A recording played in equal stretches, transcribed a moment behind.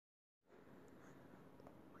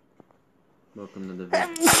Welcome to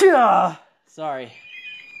the Sorry.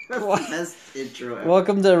 That's the best intro ever.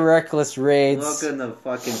 Welcome to Reckless Raids. Welcome to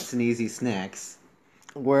fucking Sneezy Snacks.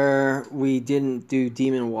 Where we didn't do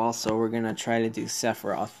Demon Wall, so we're gonna try to do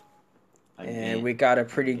Sephiroth. And we got a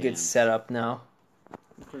pretty good setup now. I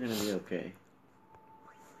think we're gonna be okay.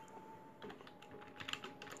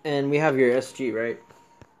 And we have your SG, right?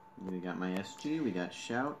 We got my SG, we got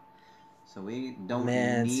Shout. So we don't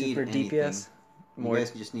need super anything. DPS. You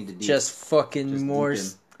guys just need to deep. Just fucking just more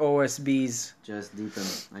OSBs. Just deep him.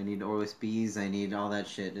 I need OSBs, I need all that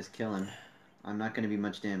shit. Just kill him. I'm not gonna be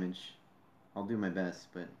much damage. I'll do my best,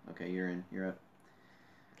 but okay, you're in. You're up.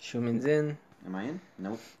 Shuman's in. Am I in?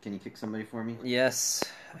 Nope. Can you kick somebody for me? Yes,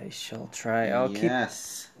 I shall try. I'll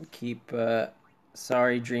keep.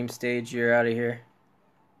 Sorry, Dream Stage, you're out of here.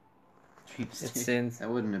 Dream Stage. It's in. That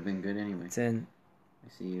wouldn't have been good anyway. It's in. I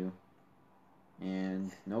see you.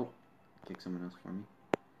 And nope. Kick someone else for me.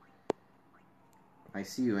 I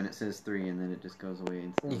see you, and it says 3, and then it just goes away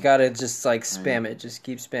instantly. You gotta just like spam it. Just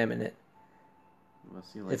keep spamming it.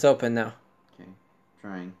 Vasile. It's open now. Okay,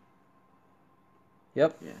 trying.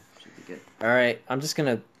 Yep. Yeah, should be good. All right, I'm just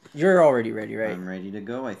gonna. You're already ready, right? I'm ready to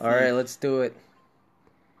go. I think. All right, let's do it.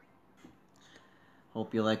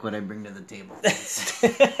 Hope you like what I bring to the table.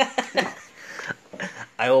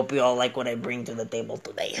 I hope you all like what I bring to the table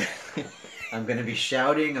today. I'm gonna be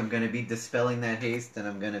shouting. I'm gonna be dispelling that haste, and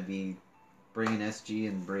I'm gonna be bringing SG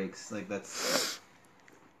and breaks. Like that's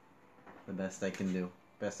the best I can do.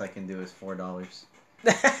 Best I can do is $4.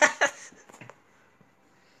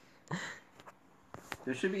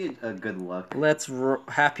 There should be a good luck. Let's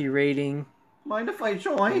happy rating. Mind if I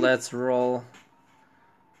join? Let's roll.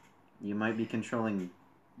 You might be controlling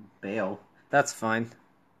Baal. That's fine.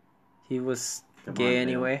 He was gay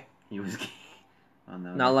anyway. He was gay. Oh,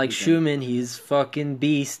 no, not like Shuman. He's fucking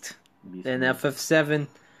beast. And FF7.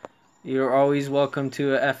 You're always welcome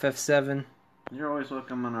to a FF7. You're always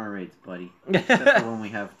welcome on our raids, buddy. Except for when we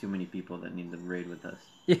have too many people that need to raid with us.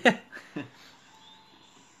 Yeah.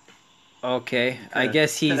 Okay, I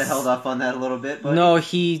guess he's... Could have held off on that a little bit, buddy. No,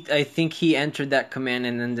 I think he entered that command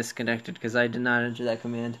and then disconnected, because I did not enter that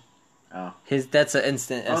command. Oh. That's an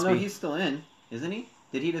instant SB. Oh, no, he's still in, isn't he?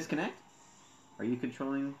 Did he disconnect? Are you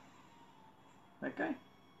controlling that guy?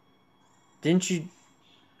 Didn't you...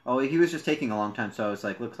 Oh, he was just taking a long time, so I was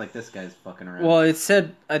like, looks like this guy's fucking around. Well, it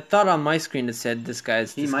said... I thought on my screen it said this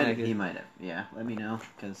guy's disconnected. He might have. Yeah, let me know,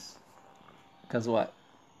 because... Because what?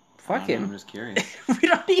 Fuck him. I'm just curious. We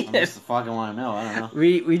don't need him. I just fucking want to know. I don't know.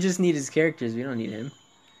 We just need his characters. We don't need him.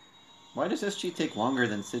 Why does SG take longer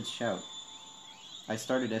than Sid's shout? I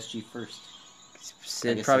started SG first.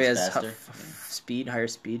 Sid probably has higher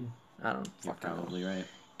speed. I don't. You're probably right.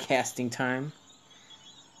 Casting time.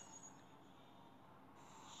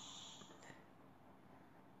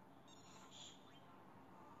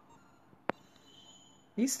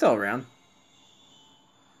 He's still around.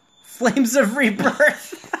 Flames of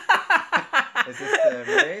Rebirth. Is this the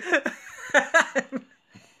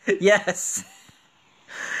race? Yes.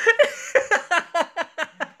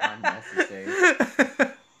 Unnecessary.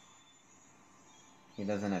 He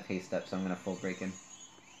doesn't have haste up, so I'm gonna full break him.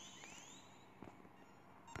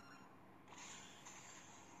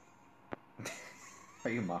 Are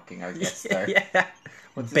you mocking our guest star? Yeah.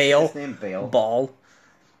 What's Baal. his name? Baal. Baal.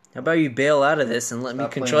 How about you bail out of this and let me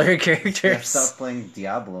control your characters? Yeah, stop playing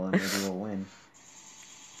Diablo and maybe we'll win.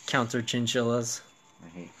 Counter chinchillas. I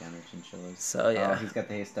hate counter chinchillas. So yeah. Oh, he's got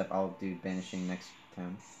the haste up. I'll do banishing next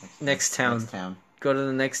town. Next town. Go to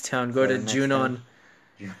the next town. Go to Junon.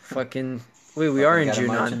 Fucking... Wait, we are in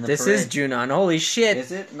Junon. This is Junon. Holy shit.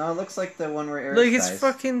 Is it? No, it looks like the one where Eric Look, it's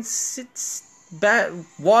fucking...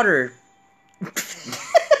 Water.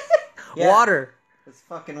 Yeah, water. It's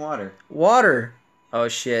fucking water. Water. Oh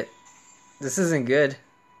shit. This isn't good.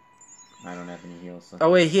 I don't have any heals. So.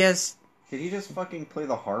 Oh wait, he has... Did he just fucking play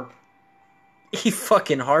the harp? He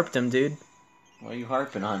fucking harped him, dude. Why are you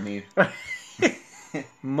harping on me?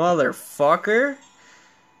 Motherfucker.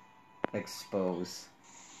 Expose.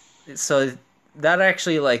 So that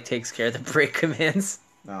actually like takes care of the break commands.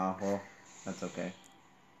 Oh, well, that's okay.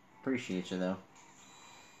 Appreciate you though.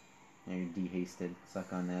 Yeah, you're de-hasted.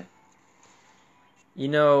 Suck on that. You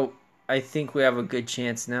know, I think we have a good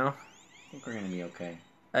chance now. I think we're gonna be okay.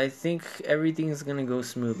 I think everything's gonna go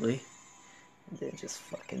smoothly. And then just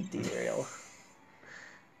fucking derail.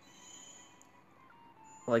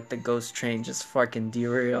 Like the ghost train just fucking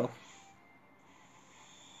derail.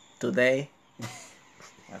 Today.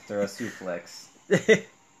 After a suplex,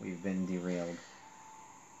 we've been derailed.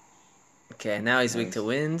 Okay, now he's weak to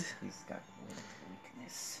wind. He's got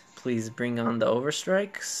weakness. Please bring on the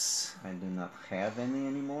overstrikes. I do not have any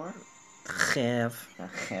anymore. I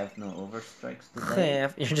have no overstrikes today.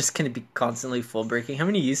 You're just gonna be constantly full breaking. How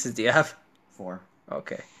many uses do you have? 4.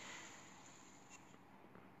 Okay.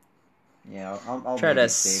 Yeah, I'll try to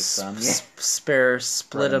save some.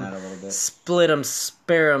 split them,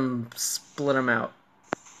 split them out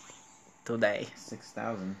today.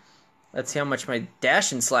 6,000. Let's see how much my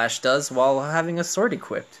dash and slash does while having a sword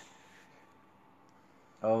equipped.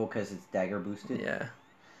 Oh, because it's dagger boosted? Yeah.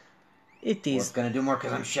 It is. Well, it's gonna do more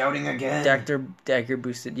because I'm shouting again. Dagger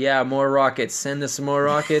boosted. Yeah, more rockets. Send us some more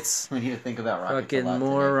rockets. We need to think about rockets Fucking a lot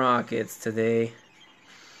more today. rockets today.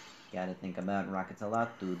 Gotta think about rockets a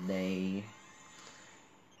lot today.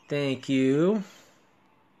 Thank you.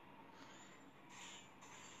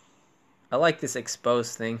 I like this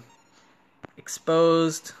exposed thing.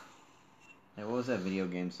 Exposed. Hey, what was that video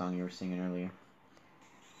game song you were singing earlier?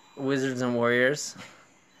 Wizards and Warriors.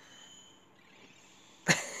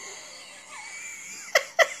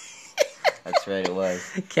 That's right, it was.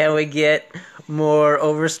 Can we get more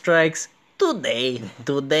overstrikes? Today.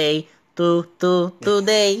 Today. Today.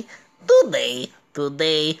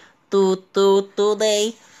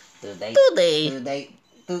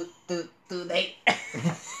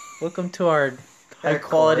 Welcome to our high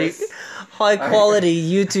quality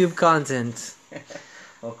YouTube content.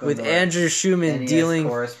 Welcome with Andrew Shuman dealing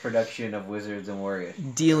chorus production of Wizards and Warriors.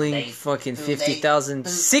 Dealing fucking 50,000,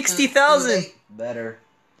 60,000.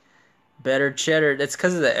 Better cheddar. That's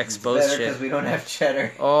because of the exposed shit. Better because we don't have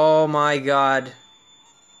cheddar. Oh my god.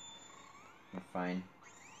 You're fine.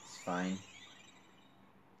 It's fine.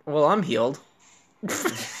 Well, I'm healed.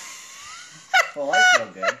 Well, I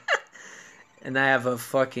feel good. And I have a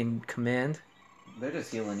fucking command. They're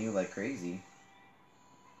just healing you like crazy.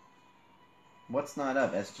 What's not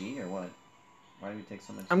up? SG or what? Why do we take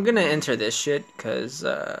so much? I'm gonna enter this shit because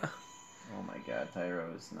oh my god, Tyro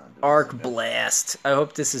is not doing Arc Blast. I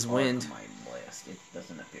hope this is wind. My blast. It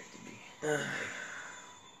doesn't appear to be.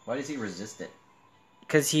 Why does he resist it?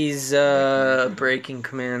 Because he's breaking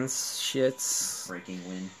commands shits. Breaking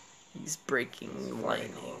wind. He's breaking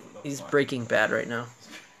lightning. He's breaking bad right now.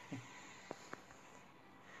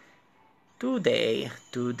 Today.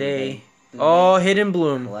 Oh, Hidden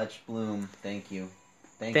Bloom. Clutch Bloom. Thank you.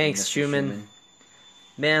 Thanks, Shuman.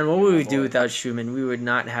 Man, what would we do without Shuman? We would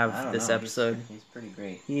not have this episode. He's pretty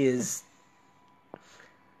great. He is.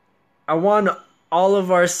 I want all of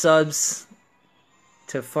our subs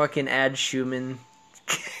to fucking add Shuman.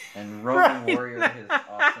 And Roman Warrior, his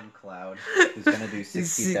awesome cloud, who's gonna do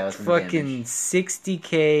 60,000 damage. Fucking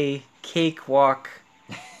 60k cakewalk.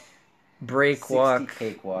 Break walk,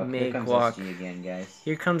 cakewalk. Make Here comes walk. SG again, guys.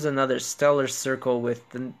 Here comes another stellar circle with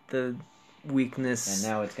the weakness.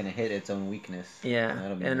 And now it's gonna hit its own weakness. Yeah,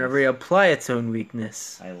 and nice. reapply its own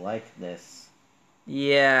weakness. I like this.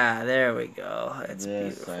 Yeah, there we go. That's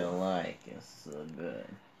this beautiful. I like. It's so good.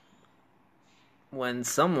 When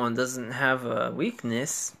someone doesn't have a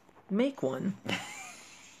weakness, make one.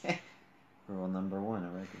 Rule number 1, a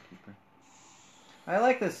record keeper. I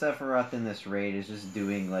like that Sephiroth in this raid is just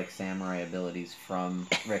doing like samurai abilities from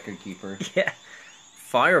Record Keeper. Yeah.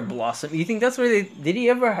 Fire Blossom. You think that's where they... Did he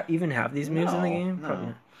ever even have these moves in the game? No. Probably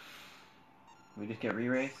not. We just get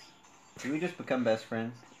re-race? Did we just become best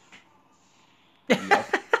friends?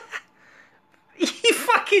 Yep. He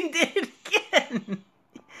fucking did it again!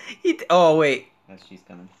 Oh, wait. SG's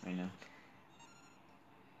coming right now.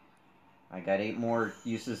 I got 8 more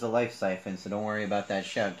uses of Life Siphon, so don't worry about that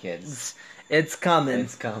shout, kids. It's coming.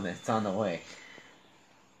 It's coming. It's on the way.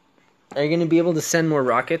 Are you going to be able to send more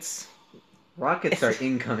rockets? Rockets are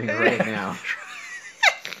incoming right now.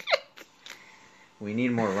 We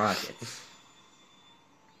need more rockets.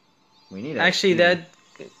 We need Actually,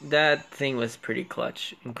 that thing was pretty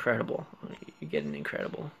clutch. Incredible. You're getting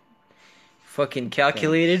incredible. Fucking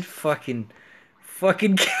calculated. Fucking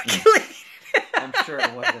calculated. I'm sure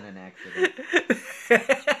it wasn't an accident.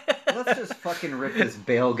 Let's just fucking rip this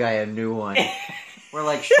Baal guy a new one. We're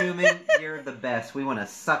like, Shuman, you're the best. We want to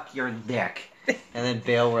suck your dick. And then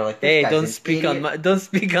Baal, we're like, this guy's don't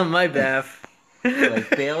speak on my behalf. We're like,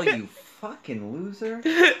 Baal, you fucking loser.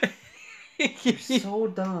 You're so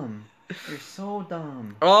dumb. You're so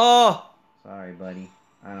dumb. Oh! Sorry, buddy.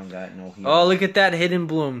 I don't got no heat. Oh, look at that Hidden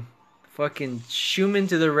Bloom. Fucking Shuman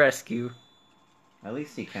to the rescue. At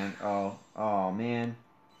least he can. Oh, man.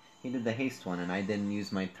 He did the haste one, and I didn't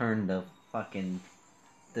use my turn to fucking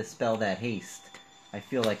dispel that haste. I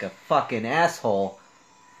feel like a fucking asshole.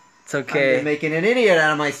 It's okay. I'm making an idiot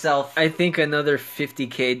out of myself. I think another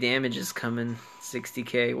 50k damage is coming.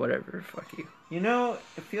 60k, whatever. Fuck you. You know,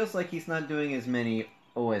 it feels like he's not doing as many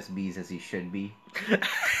OSBs as he should be.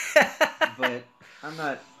 But I'm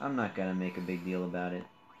not gonna make a big deal about it.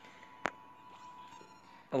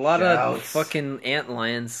 A lot of Shouts. fucking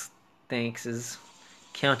antlions. Thanks is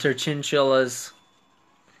counter chinchillas.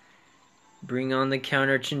 Bring on the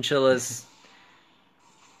counter chinchillas.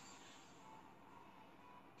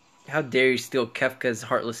 How dare you steal Kefka's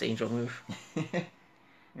Heartless Angel move?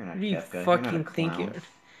 You're not Who do you Kefka. fucking You're not a think you clown. are?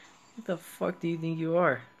 What the fuck do you think you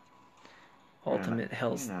are? Ultimate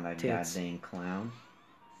Hell's You're not a tits. goddamn clown.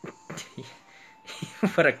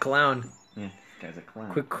 What a clown. Yeah, this guy's a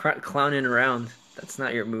clown. Quit clowning around. That's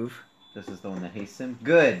not your move. This is the one that hastes him.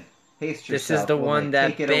 Good. Haste yourself. This is the Will one I that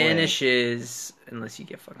take it away? banishes. Unless you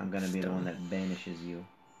get fucking I'm gonna be the stoned. one that banishes you.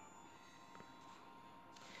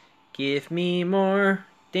 Give me more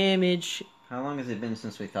damage. How long has it been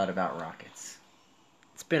since we thought about rockets?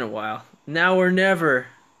 It's been a while. Now or never.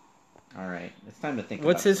 Alright, it's time to think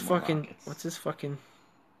What's about his some more fucking... rockets. What's his fucking...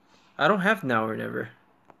 I don't have now or never.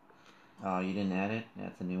 Oh, you didn't add it?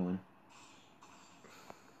 That's a new one.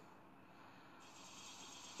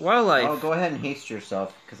 Wildlife. Oh, go ahead and haste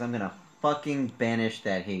yourself, because I'm gonna fucking banish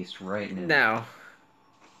that haste right now.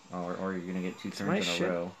 Now. Or you're gonna get 2 my turns in a ship.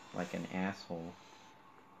 row, like an asshole.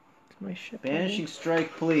 It's my ship. Banishing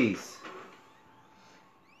strike, please.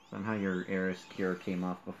 Somehow your Eris cure came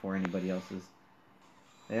off before anybody else's.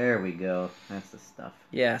 There we go. That's the stuff.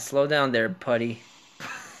 Yeah, slow down there, putty.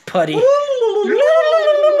 Putty.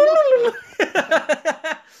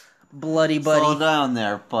 Bloody buddy. Slow down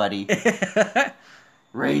there, buddy.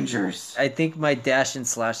 Rangers. I think my dash and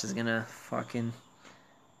slash is gonna fucking...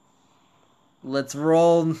 Let's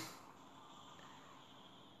roll.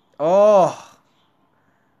 Oh.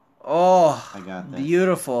 Oh. I got this.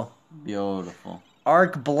 Beautiful. Beautiful.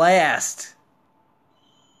 Arc Blast.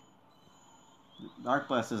 Arc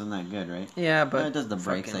Blast isn't that good, right? Yeah, but... it does the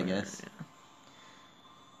breaks, fucking I guess. yeah.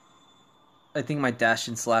 I think my dash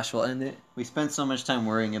and slash will end it. We spent so much time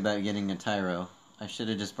worrying about getting a Tyro. I should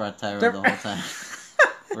have just brought Tyro the whole time.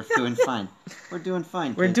 We're doing fine. We're doing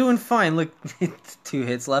fine, We're kids. doing fine. Look, 2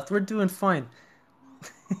 hits left. We're doing fine.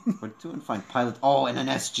 We're doing fine. Pilot. Oh, and an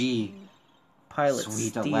SG. Pilot Sweet,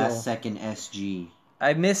 steal. a last second SG.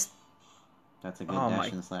 I missed. That's a good Oh dash my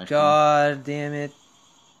and slash. god damn it.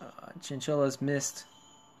 Chinchilla's missed.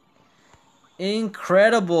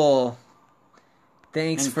 Incredible.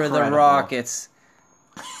 Thanks for the Incredible. rockets.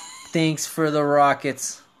 Thanks for the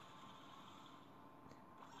rockets.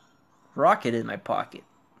 Rocket in my pocket.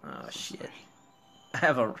 Oh shit. I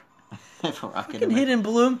have a I have a rocket fucking in my... hidden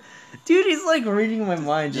bloom. Dude, he's like reading my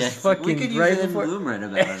mind just fucking we could use right a before. bloom right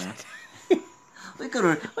about it. we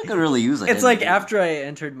could really use it. It's like after I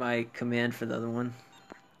entered my command for the other one.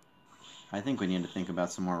 I think we need to think about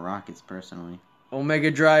some more rockets, personally. Omega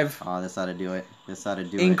Drive. Oh, this ought to do it. This ought to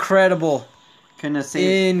do it. Incredible. Couldn't have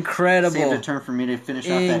saved Incredible. a turn for me to finish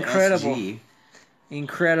off that Incredible. SG.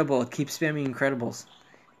 Incredible. Keep spamming Incredibles.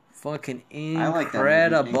 Fucking incredible. I like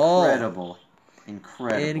that movie. Incredible.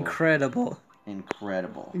 Incredible.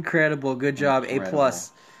 Incredible. Incredible. Good job. Incredible. A+.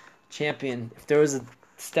 Champion. If there was a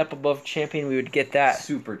step above champion, we would get that.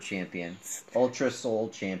 Super champion. Ultra Soul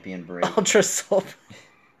champion break. Ultra Soul.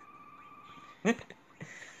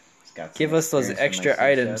 It's got some Give us those experience for extra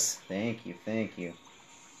my items. success. Thank you, thank you.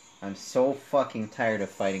 I'm so fucking tired of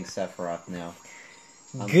fighting Sephiroth now.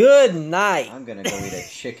 Good night. I'm gonna go eat a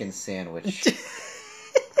chicken sandwich.